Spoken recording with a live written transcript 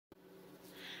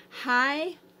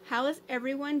Hi, how is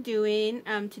everyone doing?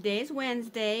 Today is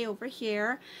Wednesday over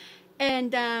here,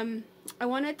 and I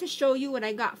wanted to show you what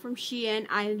I got from Shein.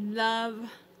 I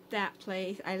love that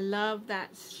place. I love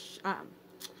that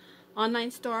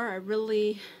online store. I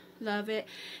really love it.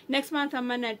 Next month I'm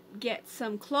gonna get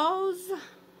some clothes,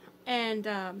 and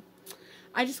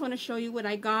I just want to show you what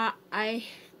I got. I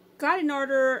got an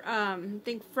order I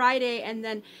think Friday, and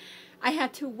then I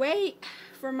had to wait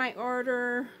for my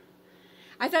order.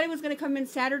 I thought it was going to come in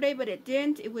Saturday, but it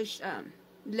didn't. It was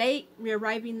late. We're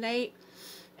arriving late.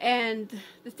 And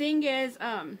the thing is,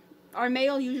 our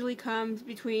mail usually comes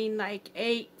between like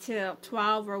 8 till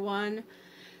 12 or 1.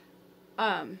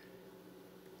 The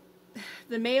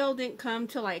mail didn't come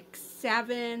till like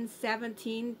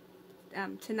 7:17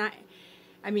 tonight.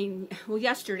 I mean, well,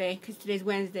 yesterday, because today's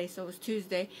Wednesday, so it was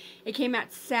Tuesday. It came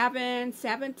at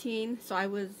 7:17, so I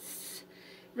was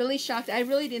really shocked. I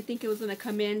really didn't think it was going to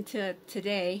come in to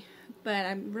today, but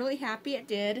I'm really happy it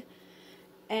did.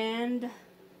 And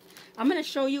I'm going to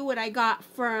show you what I got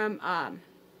from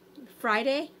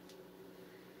Friday.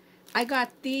 I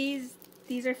got these.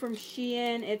 These are from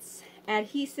Shein. It's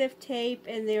adhesive tape,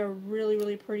 and they're really,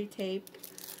 really pretty tape.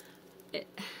 It's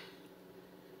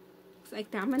like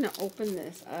that. I'm going to open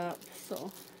this up,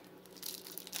 so,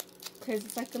 because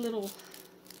it's like a little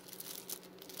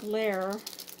glare.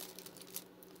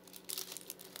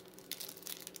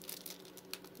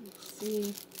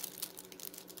 See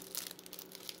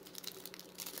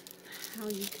how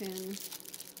you can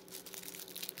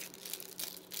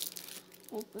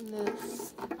open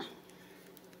this.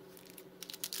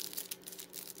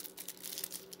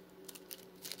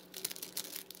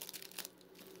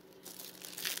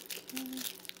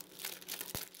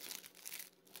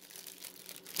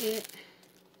 Okay.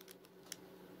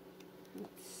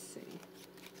 Let's see.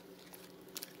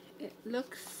 It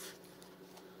looks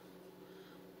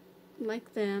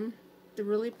like them. They're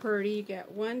really pretty. You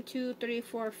get 1, 2, 3,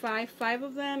 4, 5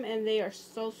 of them, and they are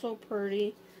so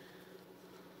pretty.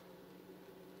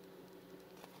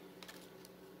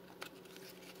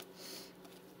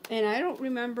 And I don't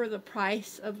remember the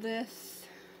price of this,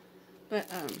 but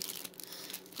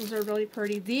these are really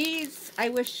pretty. These I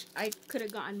wish I could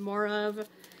have gotten more of.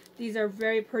 These are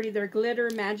very pretty. They're glitter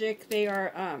magic. They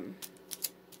are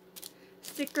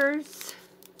stickers,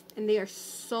 and they are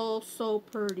so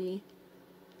pretty.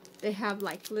 They have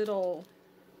like little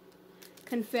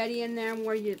confetti in them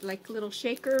where you like little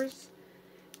shakers.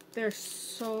 They're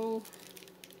so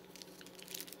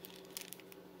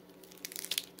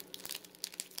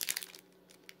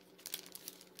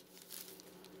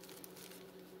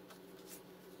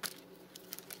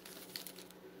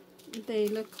they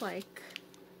look like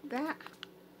that.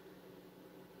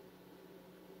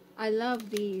 I love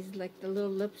these, like the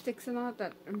little lipsticks and all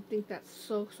that. I think that's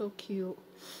so cute.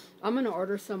 I'm gonna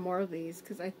order some more of these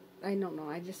because I don't know,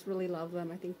 I just really love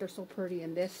them. I think they're so pretty.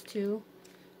 And this too,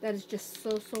 that is just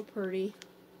so pretty.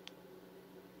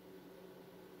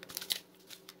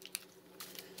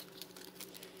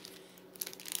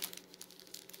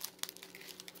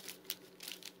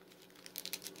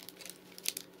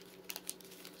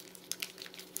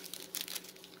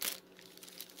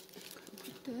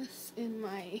 Put this in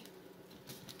my.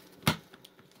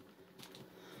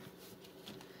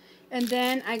 And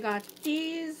then I got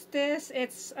these.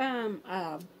 It's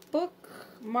a book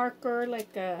marker,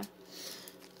 like that.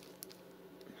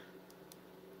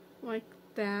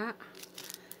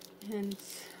 And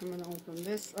I'm gonna open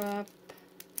this up.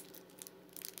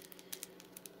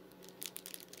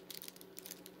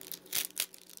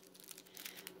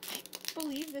 I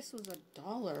believe this was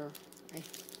 $1. I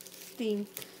think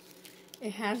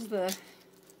it has the.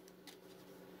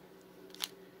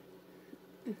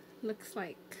 Looks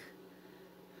like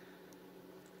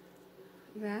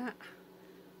that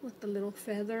with the little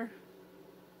feather.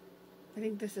 I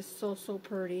think this is so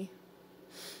pretty.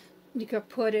 You could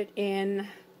put it in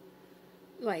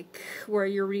like where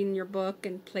you're reading your book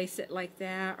and place it like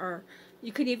that, or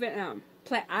you could even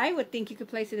I would think you could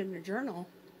place it in a journal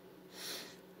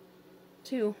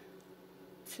too,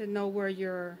 to know where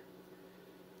you're,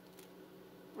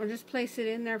 or just place it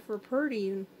in there for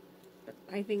pretty. But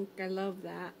I think I love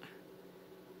that.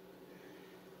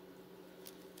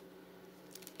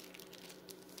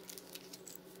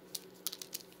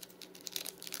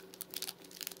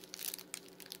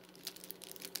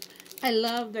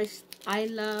 I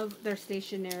love their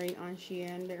stationery on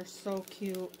Shein. They're so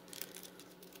cute.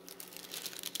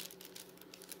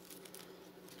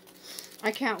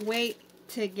 I can't wait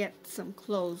to get some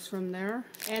clothes from there.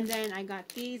 And then I got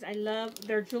these. I love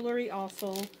their jewelry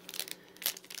also.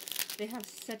 They have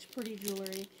such pretty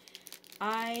jewelry.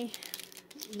 I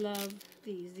love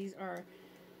these. These are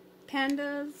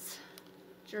pandas.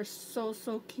 They're so,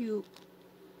 so cute.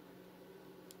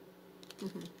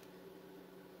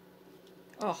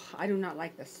 Oh, I do not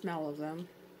like the smell of them.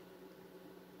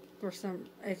 For some,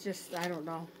 it's just, I don't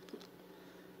know.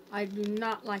 I do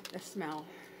not like the smell.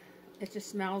 It just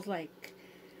smells like,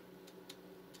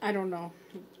 I don't know.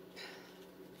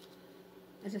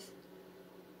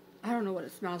 I don't know what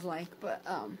it smells like, but,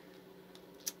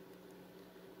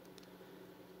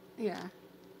 yeah.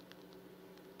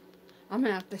 I'm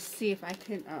gonna have to see if I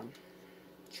can,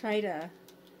 try to,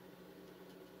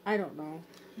 I don't know,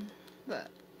 but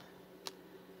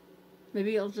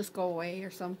maybe it'll just go away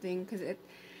or something, because it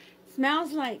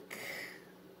smells like,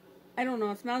 I don't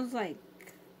know, it smells like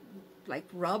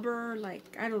rubber,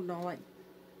 like, I don't know, like,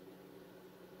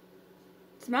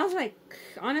 it smells like,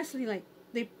 honestly, like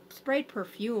they sprayed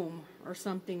perfume or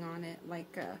something on it,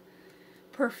 like a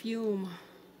perfume,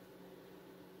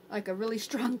 like a really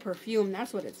strong perfume.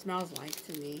 That's what it smells like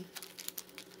to me.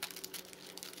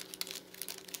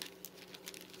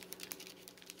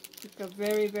 Like a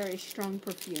very, very strong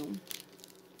perfume.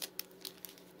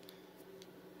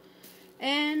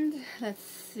 And let's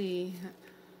see.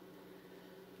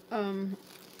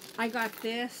 I got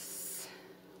this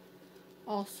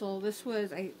also. This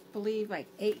was, I believe, like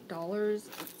 $8.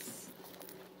 It's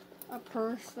a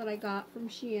purse that I got from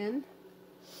Shein.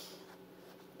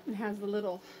 It has the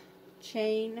little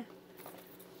chain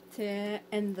to it,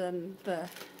 and then the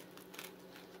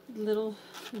little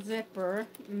zipper,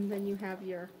 and then you have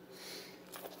your,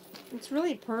 it's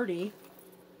really pretty.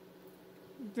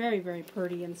 Very, very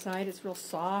pretty inside. It's real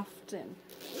soft and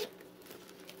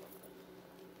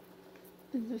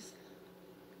just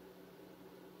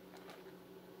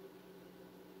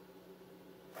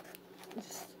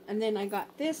and then I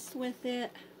got this with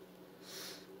it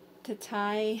to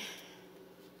tie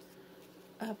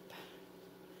up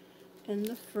in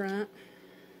the front.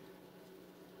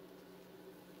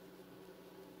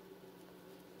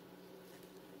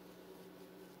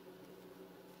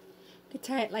 You can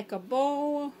tie it like a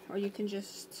bow, or you can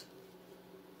just,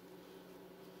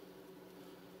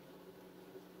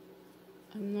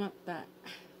 I'm not that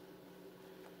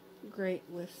great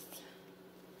with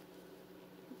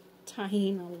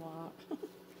tying a lot.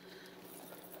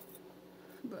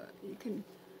 But you can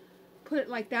put it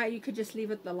like that. You could just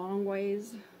leave it the long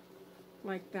ways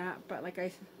like that. But like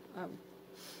I'm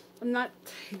not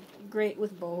great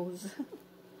with bows.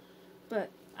 But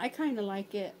I kind of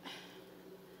like it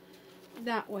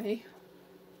that way.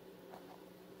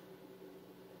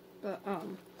 But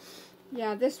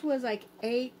yeah, this was like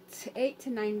 $8 to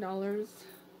 $9.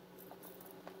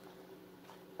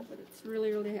 But it's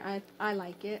really, really, I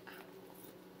like it.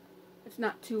 It's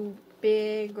not too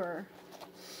big, or,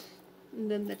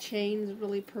 and then the chain's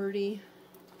really pretty.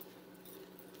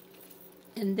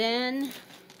 And then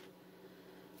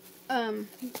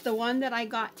the one that I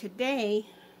got today,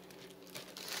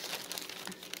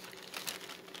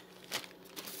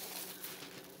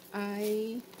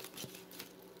 I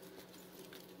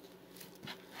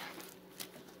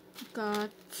got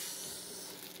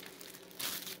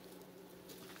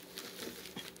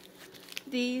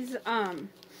these,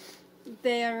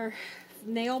 they're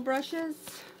nail brushes.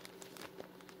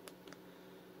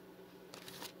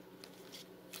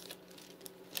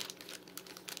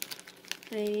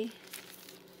 They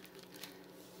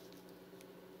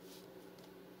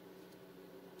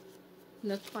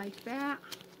look like that.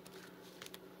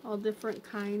 All different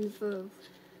kinds of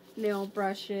nail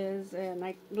brushes, and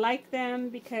I like them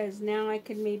because now I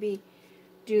could maybe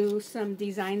do some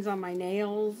designs on my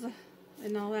nails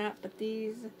and all that. But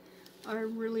these are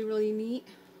really, really neat.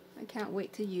 I can't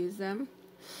wait to use them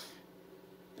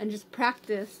and just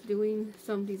practice doing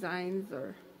some designs.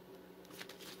 Or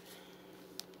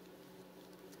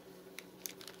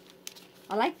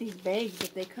I like these bags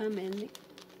that they come in.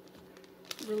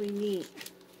 Really neat.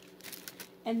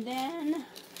 And then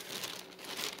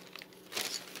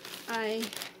I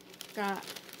got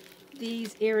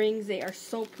these earrings. They are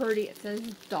so pretty. It says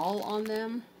doll on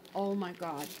them. Oh my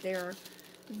god, they're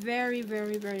very,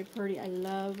 very, very pretty. I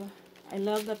love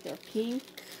that they're pink.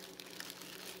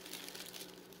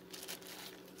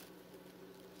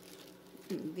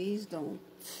 These don't,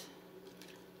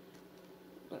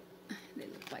 but they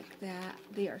look like that.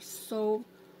 They are so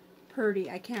pretty.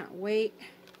 I can't wait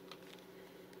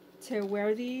to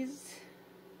wear these.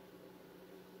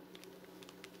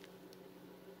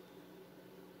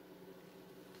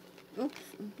 Oops.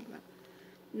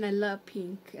 And I love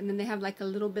pink. And then they have like a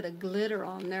little bit of glitter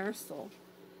on there, so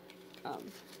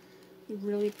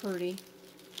really pretty.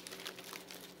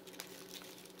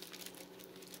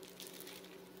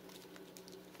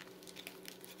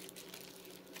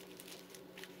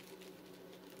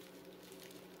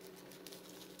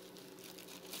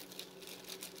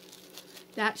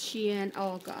 That's Shein.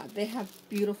 Oh God, they have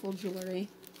beautiful jewelry.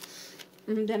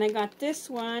 And then I got this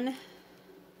one.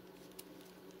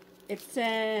 It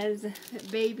says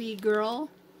baby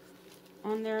girl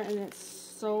on there, and it's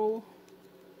so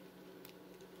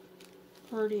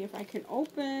pretty. If I can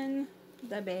open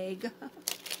the bag.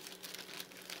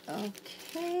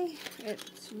 Okay,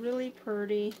 it's really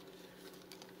pretty.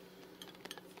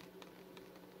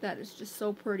 That is just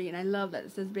so pretty, and I love that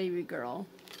it says baby girl.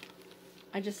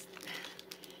 I just,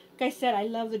 like I said, I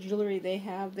love the jewelry they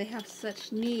have. They have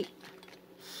such neat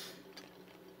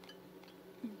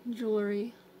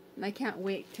jewelry, and I can't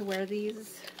wait to wear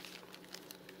these.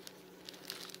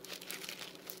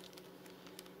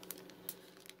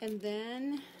 And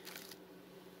then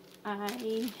I have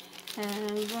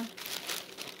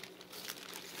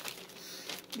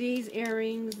these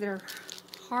earrings. They're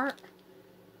heart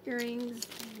earrings,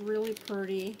 really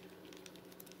pretty.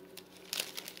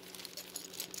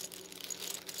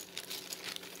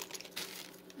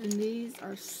 And these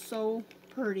are so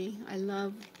pretty. I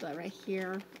love that right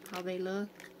here, how they look.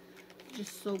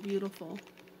 Just so beautiful.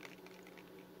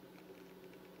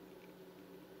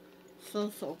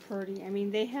 So pretty. I mean,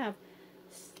 they have,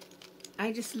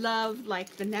 I just love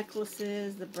like the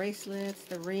necklaces, the bracelets,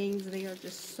 the rings. They are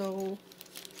just so,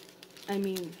 I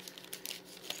mean,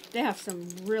 they have some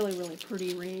really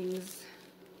pretty rings.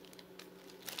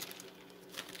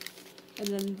 And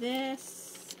then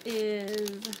this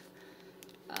is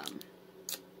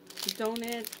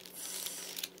donuts.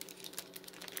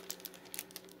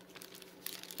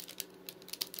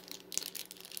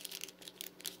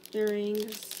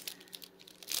 Earrings.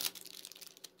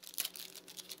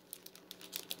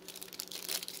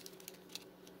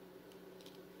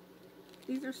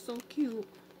 These are so cute.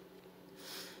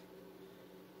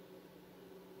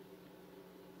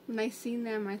 When I seen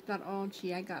them, I thought, oh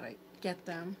gee, I gotta get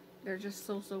them. They're just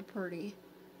so pretty.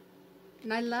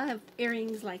 And I love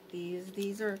earrings like these.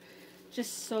 These are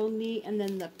just so neat. And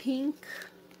then the pink,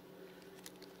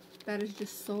 that is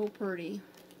just so pretty.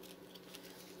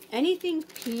 Anything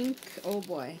pink, oh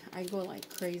boy, I go like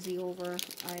crazy over.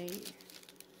 I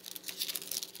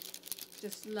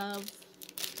just love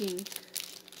pink.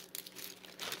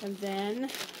 And then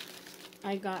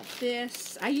I got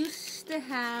this. I used to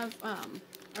have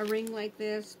a ring like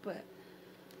this, but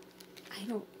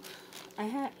I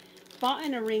had bought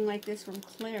a ring like this from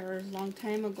Claire's a long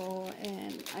time ago,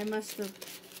 and I must have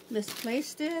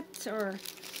misplaced it, or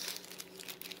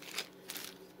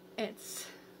it's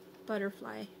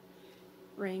butterfly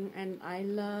ring, and I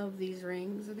love these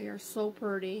rings. They are so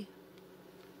pretty.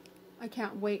 I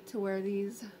can't wait to wear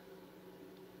these.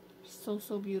 So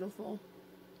beautiful.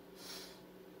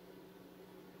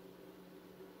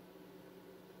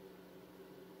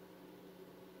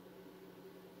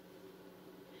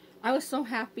 I was so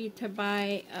happy to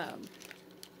buy,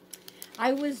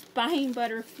 I was buying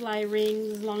butterfly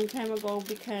rings a long time ago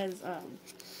because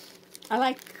I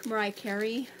like Mariah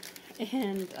Carey,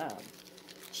 and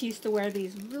she used to wear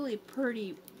these really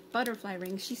pretty butterfly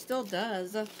rings. She still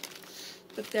does,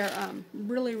 but they're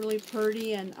really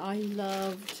pretty, and I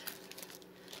loved.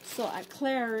 So at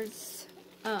Claire's,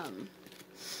 it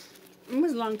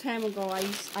was a long time ago, I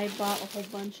bought a whole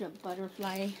bunch of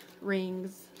butterfly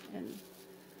rings, and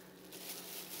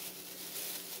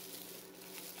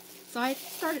so I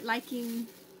started liking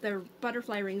the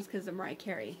butterfly rings because of Mariah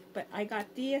Carey. But I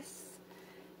got this,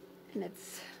 and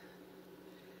it's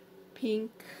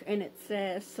pink, and it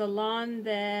says Salon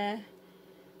de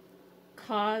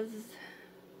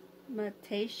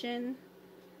Cosmetation.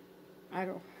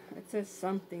 It says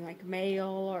something like male,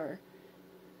 or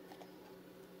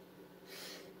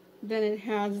then it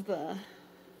has the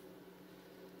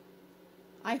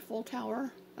Eiffel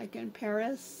Tower, like in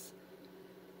Paris.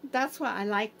 That's why I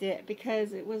liked it,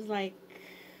 because it was like,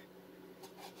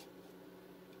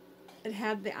 it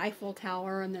had the Eiffel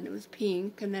Tower, and then it was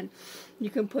pink, and then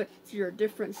you can put your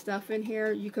different stuff in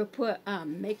here. You could put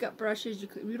makeup brushes.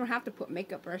 You don't have to put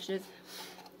makeup brushes.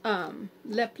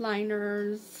 Lip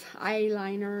liners,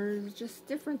 eyeliners, just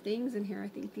different things in here. I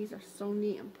think these are so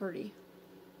neat and pretty.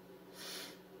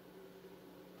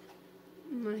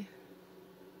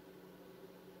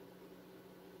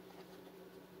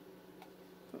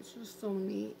 It's just so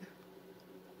neat.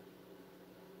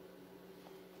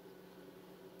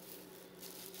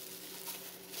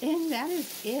 And that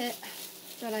is it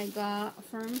that I got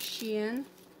from Shein.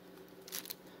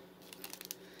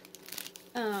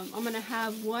 I'm going to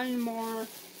have one more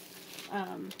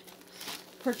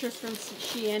purchase from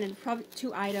Shein, and probably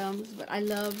 2 items, but I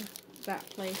love that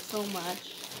place so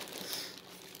much.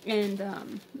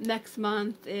 And next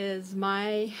month is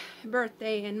my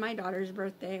birthday and my daughter's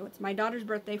birthday. It's my daughter's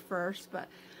birthday first, but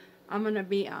I'm going to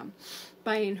be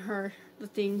buying her the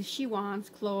things she wants,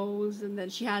 clothes, and then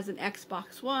she has an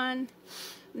Xbox One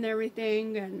and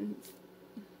everything, and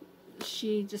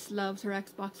she just loves her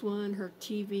Xbox One, her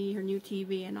TV, her new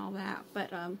TV, and all that.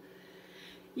 But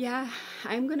yeah,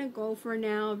 I'm going to go for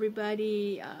now,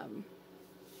 everybody. I'm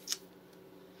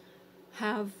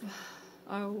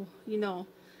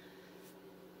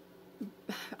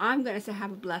going to say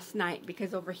have a blessed night,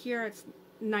 because over here it's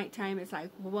nighttime. It's like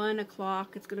 1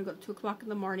 o'clock. It's going to go to 2 o'clock in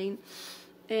the morning.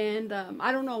 And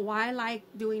I don't know why I like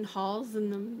doing hauls in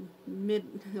the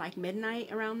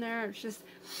midnight around there. It's just,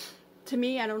 to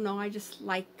me, I don't know. I just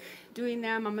like doing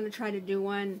them. I'm going to try to do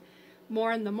one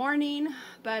more in the morning.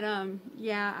 But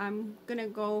yeah, I'm going to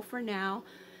go for now.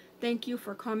 Thank you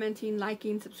for commenting,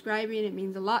 liking, subscribing. It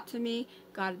means a lot to me.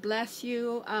 God bless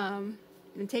you. And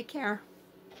take care.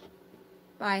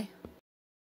 Bye.